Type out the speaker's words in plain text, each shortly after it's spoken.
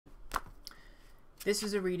This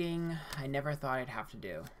is a reading I never thought I'd have to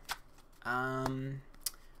do.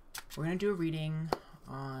 We're going to do a reading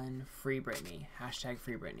on Free Britney, hashtag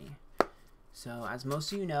Free Britney. So, as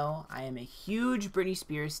most of you know, I am a huge Britney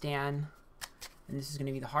Spears stan, and this is going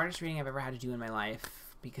to be the hardest reading I've ever had to do in my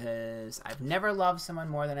life, because I've never loved someone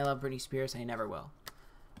more than I love Britney Spears, and I never will.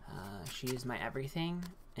 She is my everything,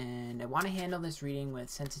 and I want to handle this reading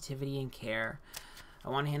with sensitivity and care. I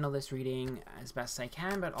want to handle this reading as best I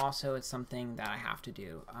can, but also it's something that I have to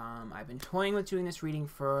do. I've been toying with doing this reading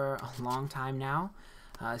for a long time now,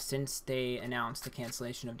 since they announced the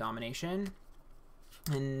cancellation of Domination,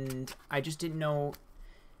 and I just didn't know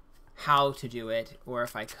how to do it or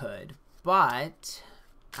if I could, but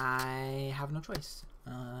I have no choice,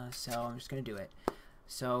 so I'm just going to do it.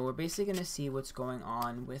 So we're basically going to see what's going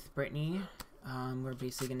on with Britney. We're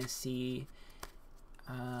basically going to see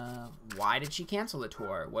why did she cancel the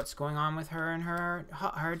tour? What's going on with her and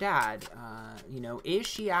her dad? You know, is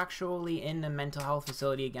she actually in a mental health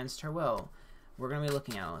facility against her will? We're going to be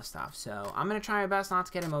looking at all this stuff. So I'm going to try my best not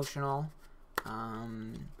to get emotional,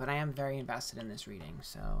 but I am very invested in this reading.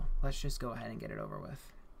 So let's just go ahead and get it over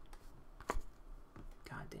with.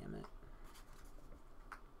 God damn it.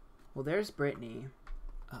 Well, there's Britney.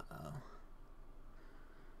 Uh-oh.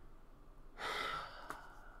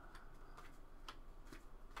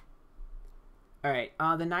 Alright,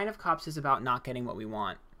 the Nine of Cups is about not getting what we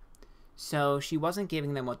want. So she wasn't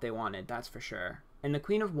giving them what they wanted, that's for sure. And the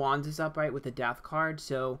Queen of Wands is upright with the Death card,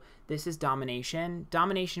 so this is Domination.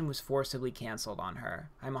 Domination was forcibly canceled on her.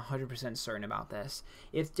 I'm 100% certain about this.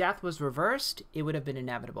 If Death was reversed, it would have been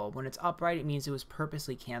inevitable. When it's upright, it means it was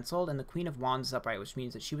purposely canceled, and the Queen of Wands is upright, which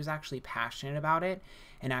means that she was actually passionate about it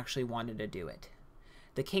and actually wanted to do it.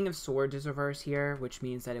 The King of Swords is reversed here, which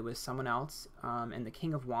means that it was someone else. And the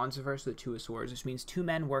King of Wands reversed with the Two of Swords, which means two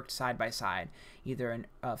men worked side by side. Either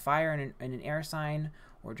a fire and an air sign,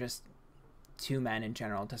 or just two men in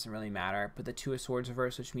general. It doesn't really matter. But the Two of Swords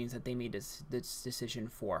reversed, which means that they made this decision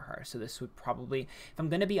for her. So this would probably, if I'm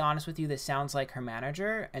going to be honest with you, this sounds like her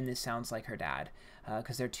manager, and this sounds like her dad.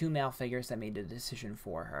 Because they're two male figures that made the decision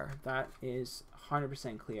for her. That is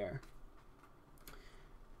 100% clear.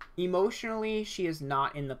 Emotionally, she is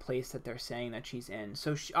not in the place that they're saying that she's in.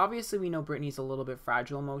 So obviously we know Britney's a little bit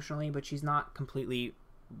fragile emotionally, but she's not completely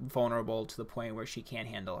vulnerable to the point where she can't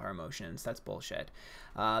handle her emotions. That's bullshit.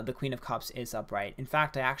 The Queen of Cups is upright. In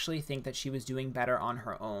fact, I actually think that she was doing better on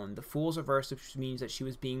her own. The Fool's reversed, which means that she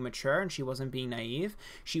was being mature and she wasn't being naive.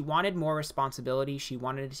 She wanted more responsibility. She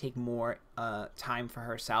wanted to take more time for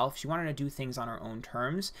herself. She wanted to do things on her own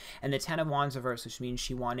terms. And the Ten of Wands reversed, which means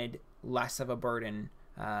she wanted less of a burden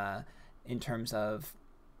in terms of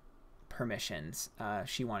permissions.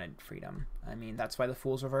 She wanted freedom. I mean, that's why the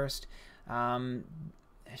Fool's reversed.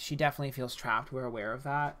 She definitely feels trapped. We're aware of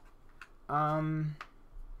that.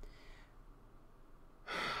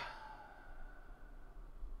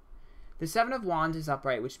 The Seven of Wands is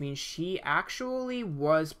upright, which means she actually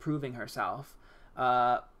was proving herself.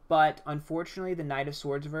 But unfortunately, the Knight of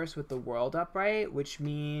Swords reversed with the World upright, which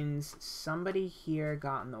means somebody here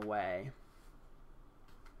got in the way.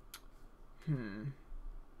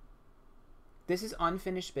 This is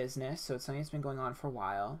unfinished business, so it's something that's been going on for a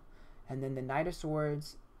while. And then the Knight of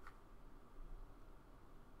Swords.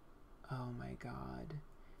 Oh my god.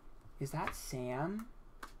 Is that Sam?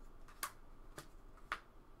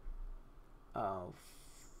 Oh.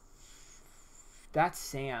 That's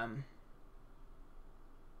Sam.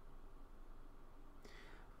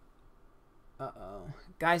 Uh-oh.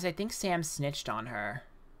 Guys, I think Sam snitched on her.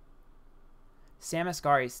 Sam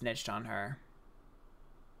Asghari snitched on her.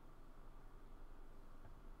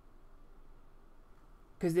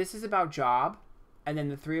 Because this is about job, and then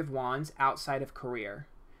the Three of Wands outside of career.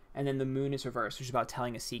 And then the Moon is reversed, which is about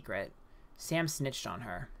telling a secret. Sam snitched on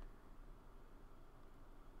her.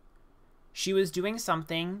 She was doing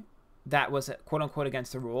something that was quote-unquote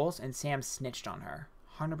against the rules, and Sam snitched on her.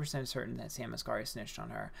 100% certain that Sam Asghari snitched on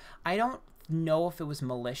her. I don't know if it was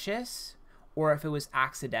malicious or if it was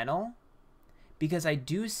accidental, because I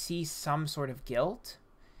do see some sort of guilt.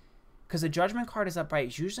 Because the Judgment card is upright.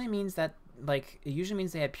 It usually means that, like, it usually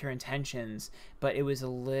means they had pure intentions, but it was a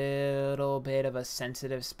little bit of a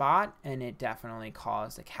sensitive spot, and it definitely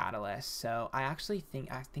caused a catalyst. So I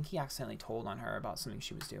think he accidentally told on her about something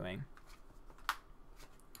she was doing.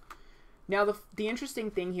 Now, the interesting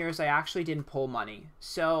thing here is I actually didn't pull money.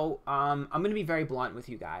 So I'm going to be very blunt with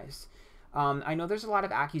you guys. I know there's a lot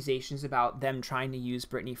of accusations about them trying to use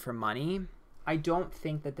Britney for money. I don't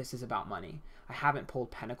think that this is about money. I haven't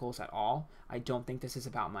pulled Pentacles at all. I don't think this is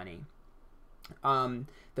about money.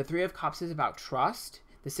 The Three of Cups is about trust.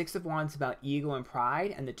 The Six of Wands is about ego and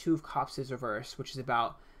pride, and the Two of Cups is reversed, which is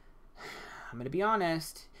about, I'm going to be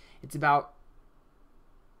honest, it's about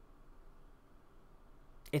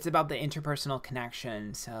the interpersonal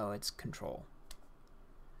connection, so it's control.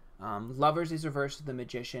 Lovers is reversed with the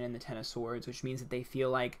Magician and the Ten of Swords, which means that they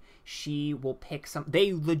feel like she will pick some...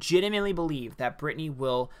 They legitimately believe that Britney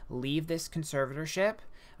will leave this conservatorship,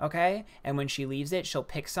 okay? And when she leaves it, she'll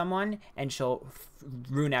pick someone and she'll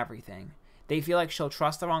ruin everything. They feel like she'll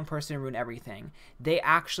trust the wrong person and ruin everything. They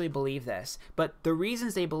actually believe this. But the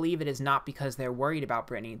reasons they believe it is not because they're worried about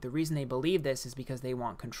Britney. The reason they believe this is because they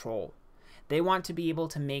want control. They want to be able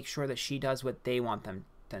to make sure that she does what they want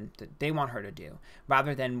her to do,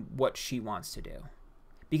 rather than what she wants to do.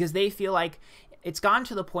 Because they feel like it's gotten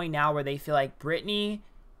to the point now where they feel like Britney's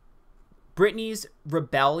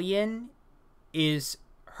rebellion is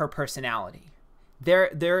her personality.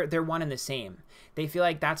 They're one and the same. They feel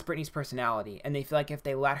like that's Britney's personality, and they feel like if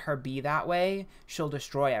they let her be that way, she'll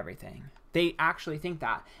destroy everything. They actually think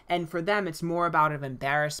that. And for them, it's more about an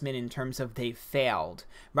embarrassment in terms of they failed,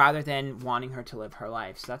 rather than wanting her to live her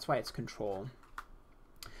life. So that's why it's control.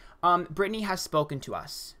 Britney has spoken to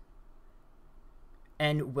us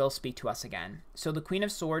and will speak to us again. So the Queen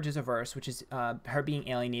of Swords is reversed, which is her being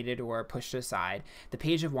alienated or pushed aside. The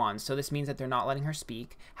Page of Wands, so this means that they're not letting her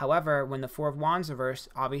speak. However, when the Four of Wands reversed,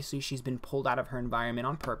 obviously she's been pulled out of her environment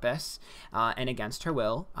on purpose and against her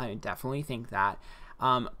will. I definitely think that.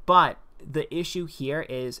 But the issue here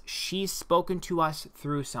is she's spoken to us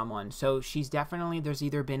through someone. So she's definitely, there's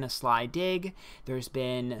either been a sly dig, there's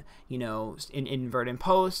been, you know, an inadvertent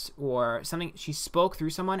post or something. She spoke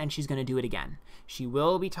through someone and she's going to do it again. She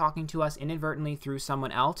will be talking to us inadvertently through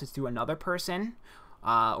someone else. It's through another person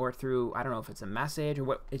or through, I don't know if it's a message or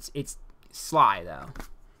what. It's sly though.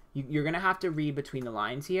 You're going to have to read between the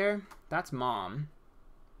lines here. That's mom.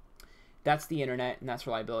 That's the internet and that's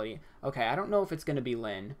reliability. Okay, I don't know if it's going to be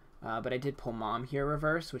Lynn. But I did pull mom here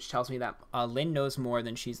reverse, which tells me that Lynn knows more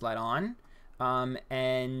than she's let on.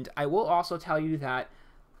 And I will also tell you that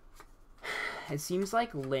it seems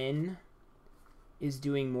like Lynn is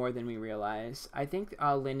doing more than we realize. I think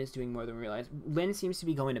Lynn is doing more than we realize. Lynn seems to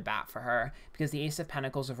be going to bat for her because the Ace of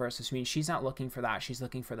Pentacles reverse, which means she's not looking for that. She's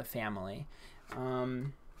looking for the family.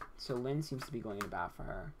 So Lynn seems to be going to bat for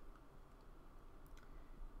her.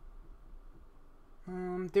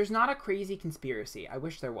 There's not a crazy conspiracy. I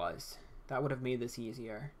wish there was. That would have made this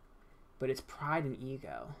easier. But it's pride and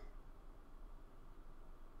ego.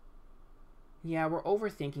 Yeah, we're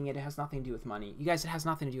overthinking it. It has nothing to do with money. You guys, it has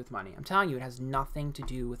nothing to do with money. I'm telling you, it has nothing to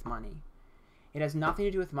do with money. It has nothing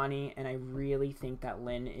to do with money, and I really think that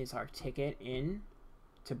Lynn is our ticket in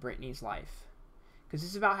to Britney's life. Because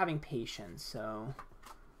this is about having patience, so...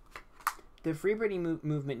 The Free Britney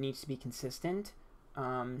movement needs to be consistent,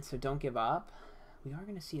 so don't give up. We are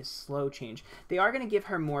going to see a slow change. They are going to give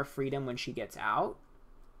her more freedom when she gets out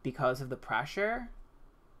because of the pressure.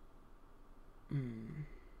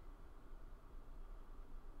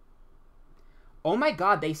 Oh my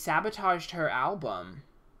god, they sabotaged her album.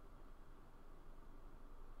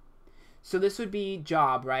 So this would be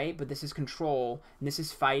job, right? But this is control, and this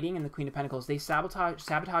is fighting, and the Queen of Pentacles. They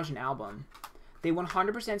sabotage an album. They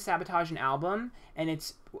 100% sabotage an album, and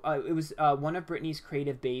it was one of Britney's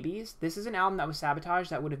creative babies. This is an album that was sabotaged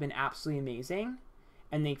that would have been absolutely amazing,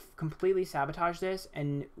 and they completely sabotaged this,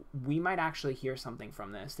 and we might actually hear something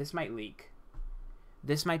from this. This might leak.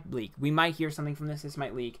 This might leak. We might hear something from this. This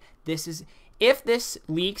might leak. This is... If this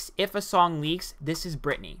leaks, if a song leaks, this is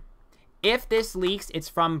Britney. If this leaks, it's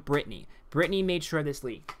from Britney. Britney made sure this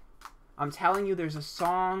leaked. I'm telling you, there's a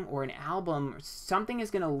song or an album, or something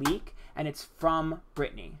is going to leak, and it's from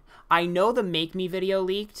Britney. I know the Make Me video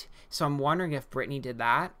leaked, so I'm wondering if Britney did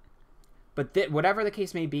that. But whatever the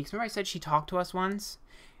case may be, because remember I said she talked to us once?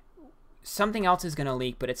 Something else is going to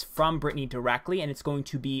leak, but it's from Britney directly, and it's going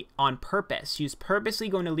to be on purpose. She's purposely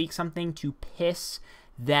going to leak something to piss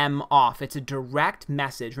them off. It's a direct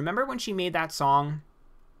message. Remember when she made that song?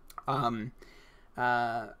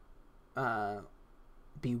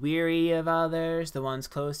 Be weary of others, the ones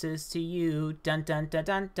closest to you. Dun dun dun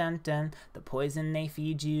dun dun dun. The poison they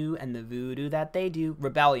feed you and the voodoo that they do.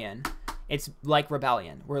 Rebellion. It's like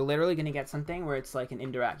rebellion. We're literally going to get something where it's like an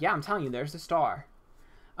indirect. Yeah, I'm telling you, there's the star.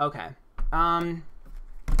 Okay. All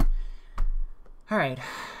right.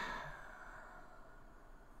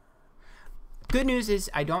 Good news is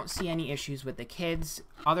I don't see any issues with the kids.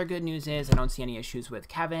 Other good news is I don't see any issues with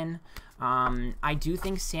Kevin. I do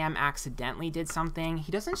think Sam accidentally did something.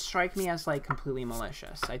 He doesn't strike me as like completely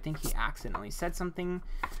malicious. I think he accidentally said something.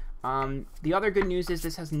 The other good news is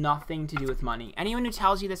this has nothing to do with money. Anyone who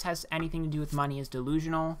tells you this has anything to do with money is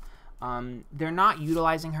delusional. They're not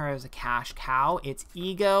utilizing her as a cash cow. It's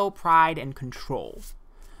ego, pride, and control.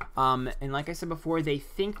 And like I said before, they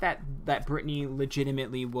think that Britney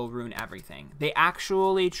legitimately will ruin everything. They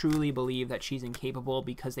actually truly believe that she's incapable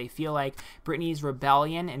because they feel like Britney's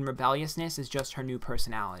rebellion and rebelliousness is just her new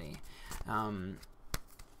personality. Oh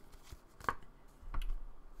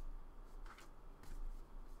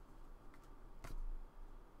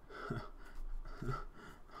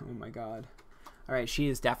my god. All right, she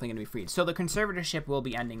is definitely going to be freed. So the conservatorship will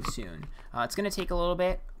be ending soon. It's going to take a little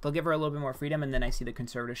bit. They'll give her a little bit more freedom, and then I see the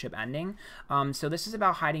conservatorship ending. So this is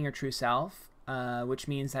about hiding your true self, which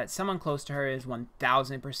means that someone close to her is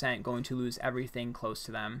 1000% going to lose everything close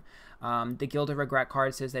to them. The Guild of Regret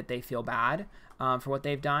card says that they feel bad for what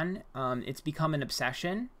they've done. It's become an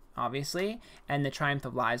obsession, obviously, and the Triumph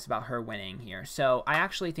of Lies about her winning here. So I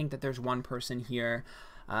actually think that there's one person here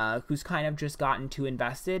who's kind of just gotten too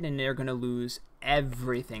invested, and they're going to lose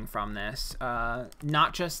everything from this.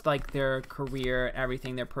 Not just like their career,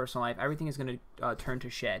 everything, their personal life, everything is going to turn to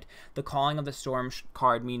shit. The Calling of the Storm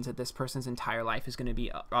card means that this person's entire life is going to be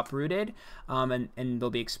uprooted, and they'll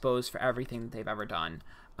be exposed for everything that they've ever done.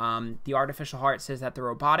 The Artificial Heart says that they're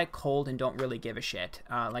robotic, cold, and don't really give a shit.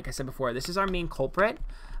 Like I said before, this is our main culprit.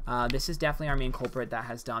 This is definitely our main culprit that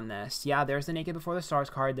has done this. Yeah, there's the Naked Before the Stars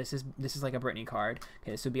card. This is like a Britney card. Okay,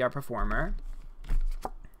 this would be our performer.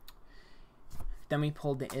 Then we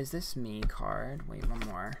pulled the Is This Me card. Wait, one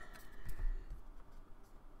more.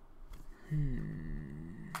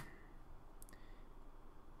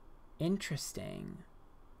 Interesting.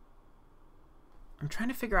 I'm trying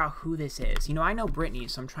to figure out who this is. You know, I know Britney,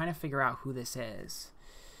 so I'm trying to figure out who this is.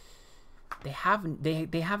 They have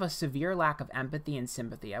a severe lack of empathy and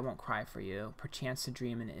sympathy. I won't cry for you. Perchance to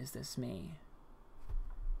dream, and is this me?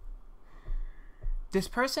 This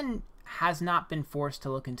person has not been forced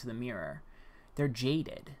to look into the mirror. They're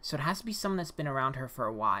jaded. So it has to be someone that's been around her for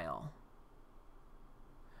a while.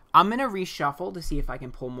 I'm going to reshuffle to see if I can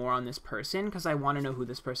pull more on this person because I want to know who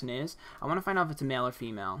this person is. I want to find out if it's a male or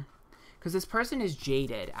female. Because this person is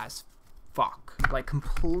jaded as fuck. Like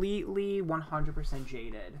completely 100%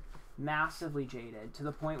 jaded. Massively jaded. To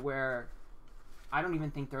the point where I don't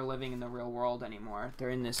even think they're living in the real world anymore. They're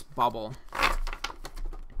in this bubble.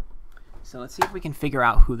 So let's see if we can figure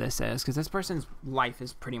out who this is, because this person's life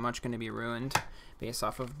is pretty much going to be ruined based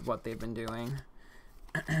off of what they've been doing.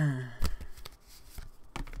 See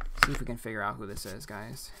if we can figure out who this is,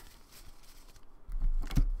 guys.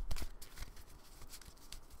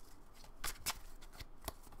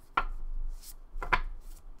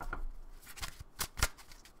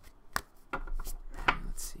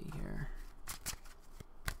 Let's see here.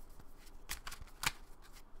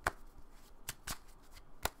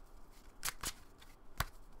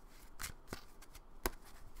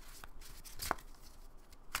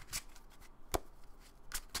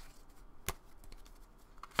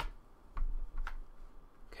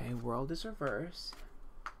 World is reverse.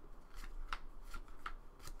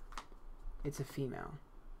 It's a female.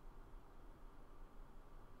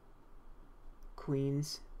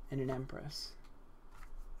 Queens and an empress.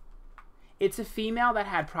 It's a female that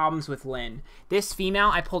had problems with Lynn. This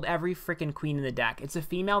female, I pulled every freaking queen in the deck. It's a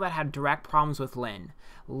female that had direct problems with Lynn.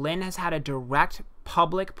 Lynn has had a direct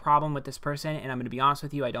public problem with this person, and I'm going to be honest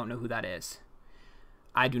with you, I don't know who that is.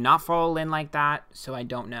 I do not follow Lynn like that, so I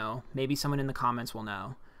don't know. Maybe someone in the comments will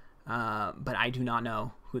know. But I do not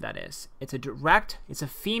know who that is. It's a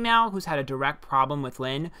female who's had a direct problem with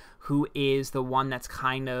Lynn, who is the one that's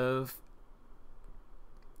kind of,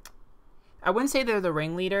 I wouldn't say they're the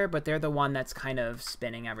ringleader, but they're the one that's kind of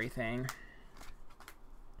spinning everything.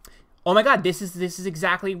 Oh my god, this is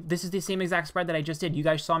the same exact spread that I just did. You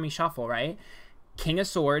guys saw me shuffle, right? King of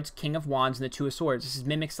Swords, King of Wands, and the Two of Swords. This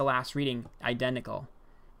mimics the last reading, identical.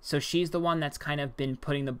 So she's the one that's kind of been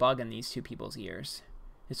putting the bug in these two people's ears.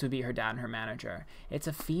 This would be her dad and her manager. It's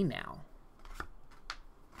a female.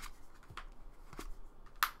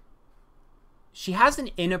 She has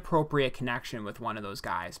an inappropriate connection with one of those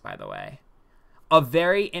guys, by the way. A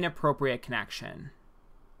very inappropriate connection.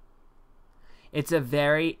 It's a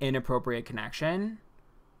very inappropriate connection.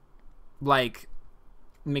 Like,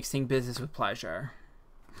 mixing business with pleasure.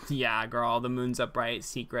 Yeah, girl, the moon's upright,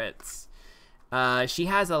 secrets. She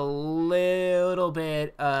has a little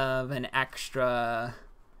bit of an extra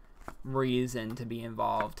reason to be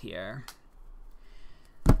involved here,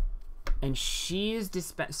 and she's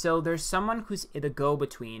so there's someone who's the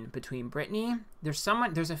go-between between Britney.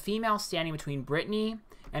 There's a female standing between Britney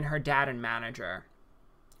and her dad and manager,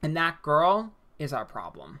 and that girl is our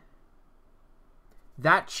problem.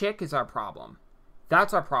 That chick is our problem.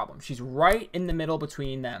 That's our problem. She's right in the middle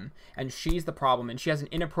between them, and she's the problem, and she has an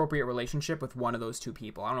inappropriate relationship with one of those two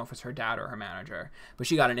people. I don't know if it's her dad or her manager, but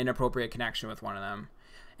she got an inappropriate connection with one of them,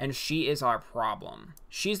 and she is our problem.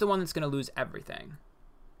 She's the one that's going to lose everything.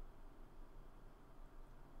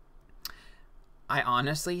 I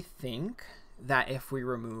honestly think that if we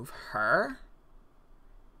remove her,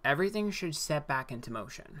 everything should set back into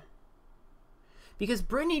motion. Because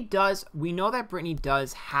Britney does, we know that Britney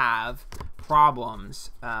does have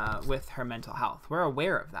problems with her mental health. We're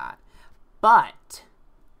aware of that. But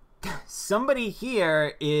somebody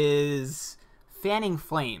here is fanning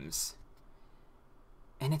flames.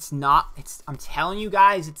 And it's not, I'm telling you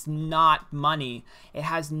guys, it's not money. It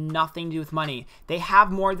has nothing to do with money. They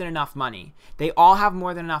have more than enough money. They all have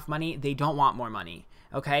more than enough money. They don't want more money.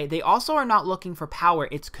 Okay? They also are not looking for power.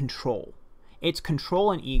 It's control. It's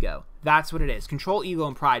control and ego. That's what it is. Control, ego,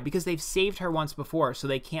 and pride. Because they've saved her once before, so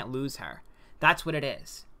they can't lose her. That's what it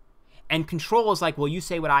is. And control is like, well, you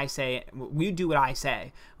say what I say, you do what I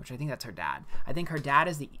say, which I think that's her dad. I think her dad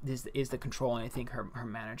is the control, and I think her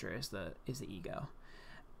manager is the ego.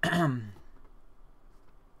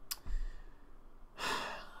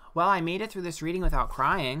 Well, I made it through this reading without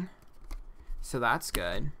crying, so that's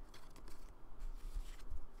good.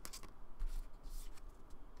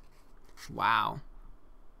 Wow.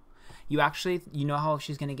 You know how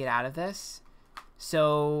she's going to get out of this?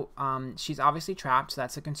 So, she's obviously trapped, so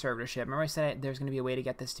that's a conservatorship. Remember I said there's going to be a way to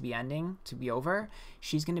get this to be over?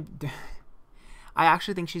 She's going to... I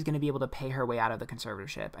actually think she's going to be able to pay her way out of the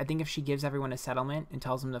conservatorship. I think if she gives everyone a settlement and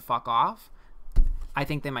tells them to fuck off, I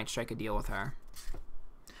think they might strike a deal with her.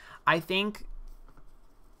 I think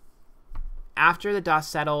after the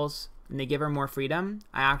dust settles and they give her more freedom,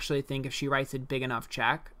 I actually think if she writes a big enough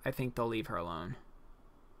check, I think they'll leave her alone.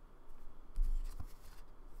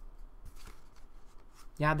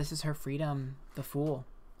 Yeah, this is her freedom, the Fool.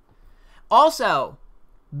 Also,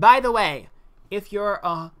 by the way, if you're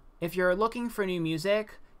looking for new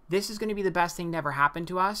music, this is going to be the best thing to ever happen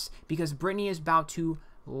to us, because Britney is about to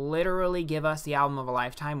literally give us the album of a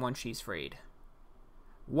lifetime once she's freed.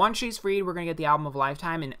 Once she's freed, we're going to get the album of a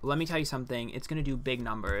lifetime, and let me tell you something, it's going to do big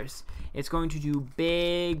numbers. It's going to do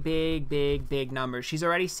big numbers. She's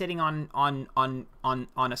already sitting on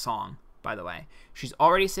a song, by the way. She's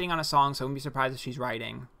already sitting on a song, so I wouldn't be surprised if she's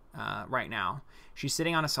writing right now. She's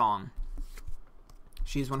sitting on a song.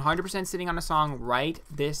 She's 100% sitting on a song right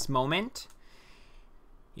this moment.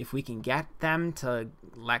 If we can get them to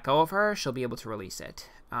let go of her, she'll be able to release it.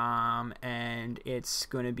 And it's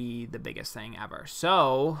going to be the biggest thing ever.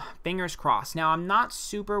 So, fingers crossed. Now, I'm not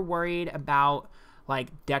super worried about like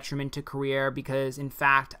detriment to career, because in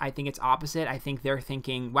fact, I think it's opposite. I think they're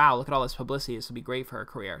thinking, wow, look at all this publicity. This will be great for her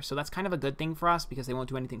career. So that's kind of a good thing for us, because they won't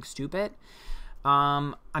do anything stupid.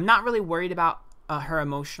 I'm not really worried about her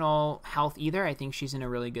emotional health either. I think she's in a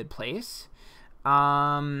really good place.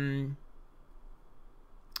 I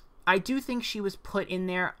do think she was put in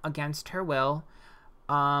there against her will,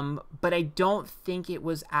 but I don't think it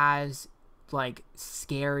was as like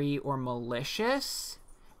scary or malicious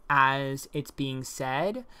as it's being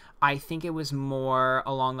said. I think it was more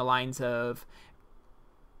along the lines of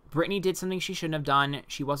Britney did something she shouldn't have done.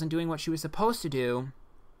 She wasn't doing what she was supposed to do.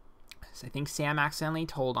 So I think Sam accidentally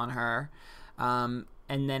told on her. And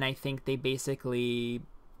then I think they basically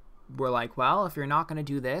were like, well, if you're not going to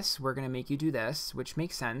do this, we're going to make you do this, which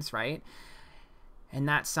makes sense, right? And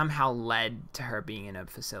that somehow led to her being in a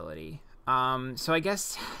facility. So I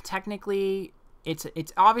guess technically it's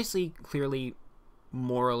obviously clearly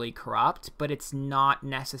morally corrupt, but it's not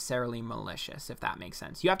necessarily malicious, if that makes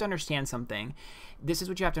sense. You have to understand something. This is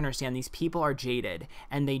what you have to understand. These people are jaded,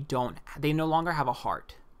 and they no longer have a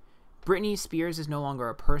heart. Britney Spears is no longer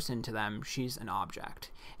a person to them. She's an object.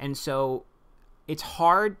 And so it's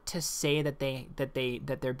hard to say that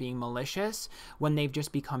they're being malicious when they've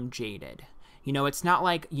just become jaded. You know, it's not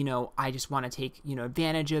like, you know, I just want to take, you know,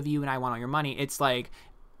 advantage of you and I want all your money. It's like,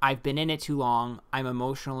 I've been in it too long. I'm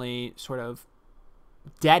emotionally sort of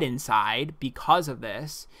dead inside because of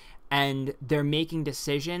this, and they're making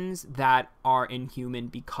decisions that are inhuman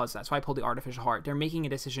because that's why I pulled the artificial heart. They're making a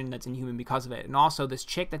decision that's inhuman because of it. And also this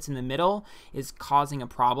chick that's in the middle is causing a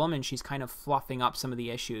problem, and she's kind of fluffing up some of the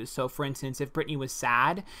issues. So for instance, if Britney was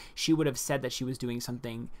sad, she would have said that she was doing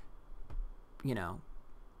something, you know,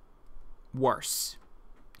 worse,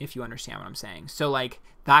 if you understand what I'm saying. So like,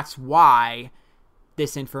 that's why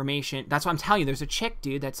this information, that's what I'm telling you, there's a chick,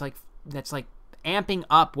 dude, that's like amping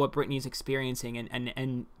up what Britney's experiencing,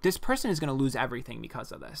 and this person is going to lose everything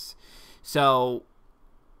because of this. So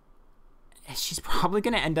she's probably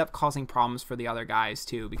going to end up causing problems for the other guys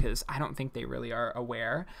too, because I don't think they really are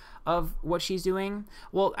aware of what she's doing.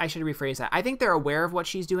 Well, I should rephrase that. I think they're aware of what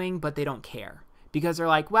she's doing, but they don't care because they're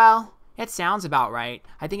like, well, it sounds about right.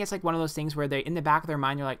 I think it's like one of those things where they, in the back of their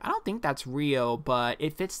mind, they're like, I don't think that's real, but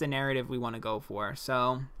it fits the narrative we want to go for.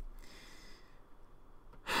 So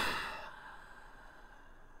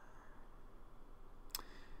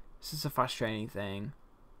this is a frustrating thing.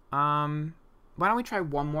 Why don't we try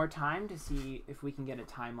one more time to see if we can get a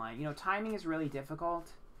timeline? You know, timing is really difficult,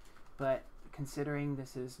 but considering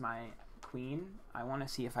this is my queen, I want to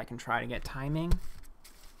see if I can try to get timing.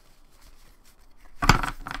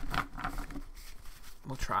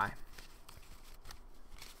 We'll try.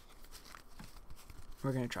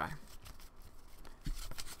 We're going to try.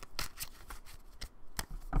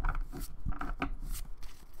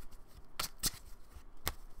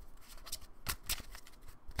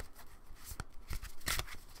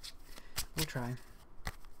 We'll try.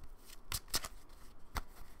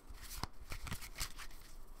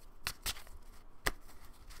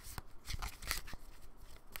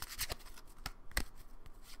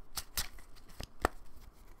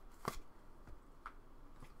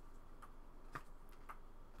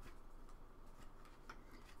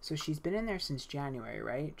 So she's been in there since January,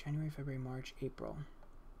 right? January, February, March, April.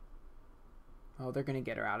 Oh, they're going to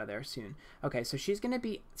get her out of there soon. Okay, so she's going to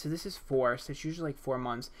be, so this is 4, so it's usually like 4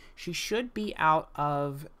 months. She should be getting out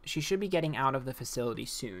of the facility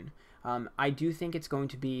soon. I do think it's going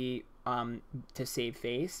to be to save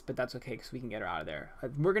face, but that's okay because we can get her out of there.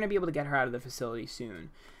 We're going to be able to get her out of the facility soon.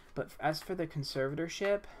 But as for the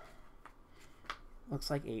conservatorship, looks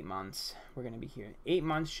like 8 months we're going to be here. 8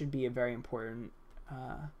 months should be a very important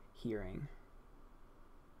hearing.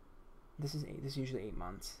 This is usually 8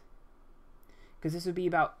 months. Because this would be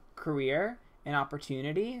about career and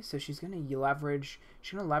opportunity. So she's gonna leverage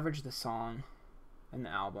the song and the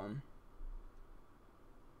album.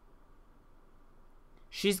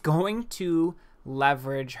 She's going to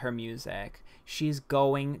leverage her music. She's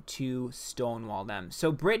going to stonewall them.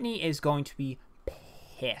 So Britney is going to be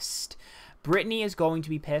pissed. Britney is going to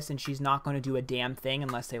be pissed, and she's not going to do a damn thing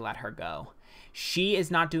unless they let her go. She is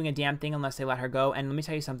not doing a damn thing unless they let her go. And let me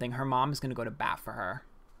tell you something. Her mom is going to go to bat for her.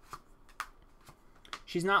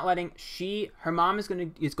 She's not letting, her mom is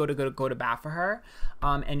going to go to bat for her,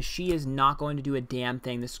 and she is not going to do a damn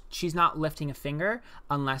thing. She's not lifting a finger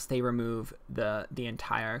unless they remove the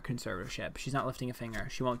entire conservatorship. She's not lifting a finger.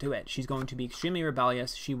 She won't do it. She's going to be extremely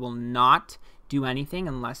rebellious. She will not do anything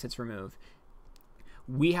unless it's removed.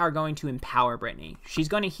 We are going to empower Britney. She's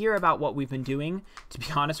going to hear about what we've been doing. To be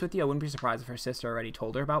honest with you, I wouldn't be surprised if her sister already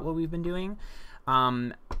told her about what we've been doing.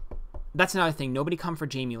 That's another thing. Nobody come for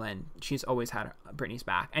Jamie Lynn. She's always had Britney's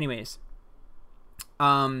back. Anyways,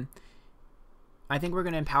 I think we're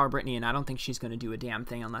going to empower Britney, and I don't think she's going to do a damn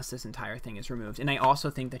thing unless this entire thing is removed. And I also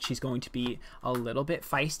think that she's going to be a little bit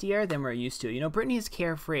feistier than we're used to. You know, Britney is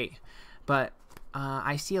carefree, but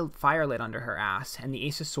I see a fire lit under her ass, and the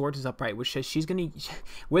Ace of Swords is upright, which says she's going to,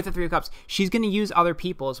 with the Three of Cups, she's going to use other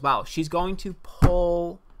people as well. She's going to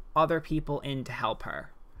pull other people in to help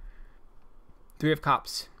her. Three of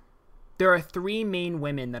Cups. There are 3 main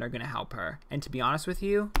women that are going to help her. And to be honest with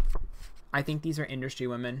you, I think these are industry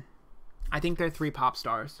women. I think they're 3 pop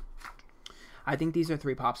stars. I think these are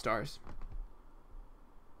 3 pop stars.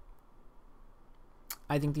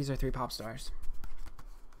 I think these are 3 pop stars.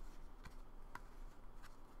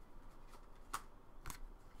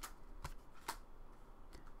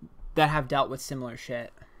 That have dealt with similar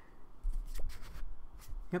shit.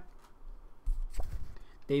 Yep.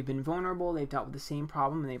 They've been vulnerable, they've dealt with the same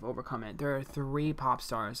problem, and they've overcome it. There are 3 pop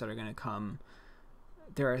stars that are going to come.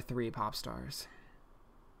 There are 3 pop stars.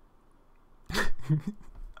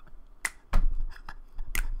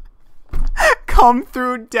 Come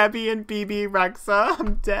through, Debbie and BB Rexa.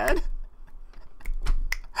 I'm dead.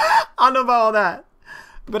 I don't know about all that.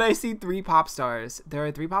 But I see 3 pop stars. There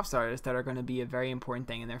are 3 pop stars that are going to be a very important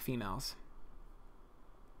thing, and they're females.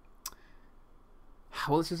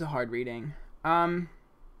 Well, this is a hard reading.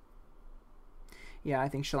 Yeah, I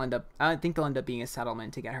think they'll end up being a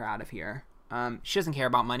settlement to get her out of here. She doesn't care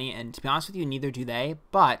about money, and to be honest with you, neither do they.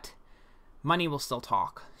 But money will still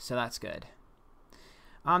talk, so that's good.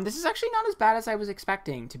 This is actually not as bad as I was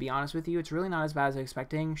expecting, to be honest with you. It's really not as bad as I was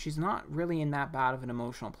expecting. She's not really in that bad of an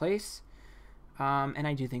emotional place. And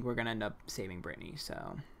I do think we're going to end up saving Britney,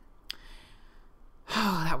 so.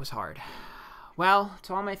 That was hard. Well,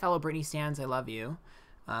 to all my fellow Britney stans, I love you.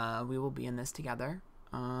 We will be in this together.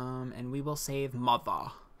 And we will save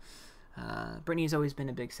Mother. Britney's always been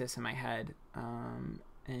a big sis in my head.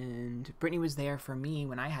 And Britney was there for me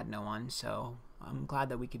when I had no one, so I'm glad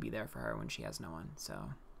that we could be there for her when she has no one. So,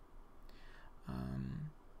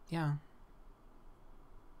 yeah.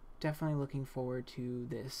 Definitely looking forward to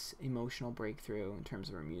this emotional breakthrough in terms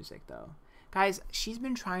of her music, though. Guys, she's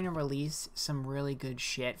been trying to release some really good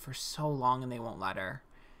shit for so long, and they won't let her.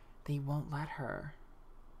 They won't let her.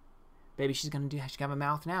 Baby, she's gonna have a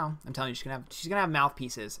mouth now. I'm telling you, she's gonna have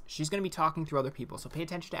mouthpieces. She's gonna be talking through other people. So pay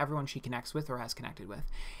attention to everyone she connects with or has connected with.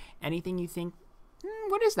 Anything you think,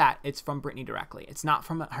 what is that? It's from Britney directly. It's not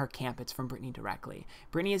from her camp. It's from Britney directly.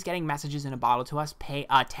 Britney is getting messages in a bottle to us. Pay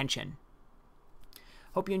attention.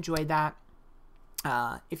 Hope you enjoyed that.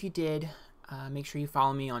 If you did, make sure you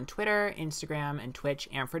follow me on Twitter, Instagram, and Twitch,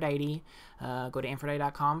 Antphrodite. Go to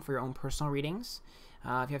antphrodite.com for your own personal readings.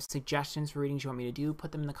 If you have suggestions for readings you want me to do,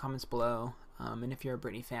 put them in the comments below. And if you're a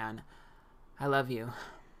Britney fan, I love you.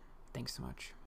 Thanks so much.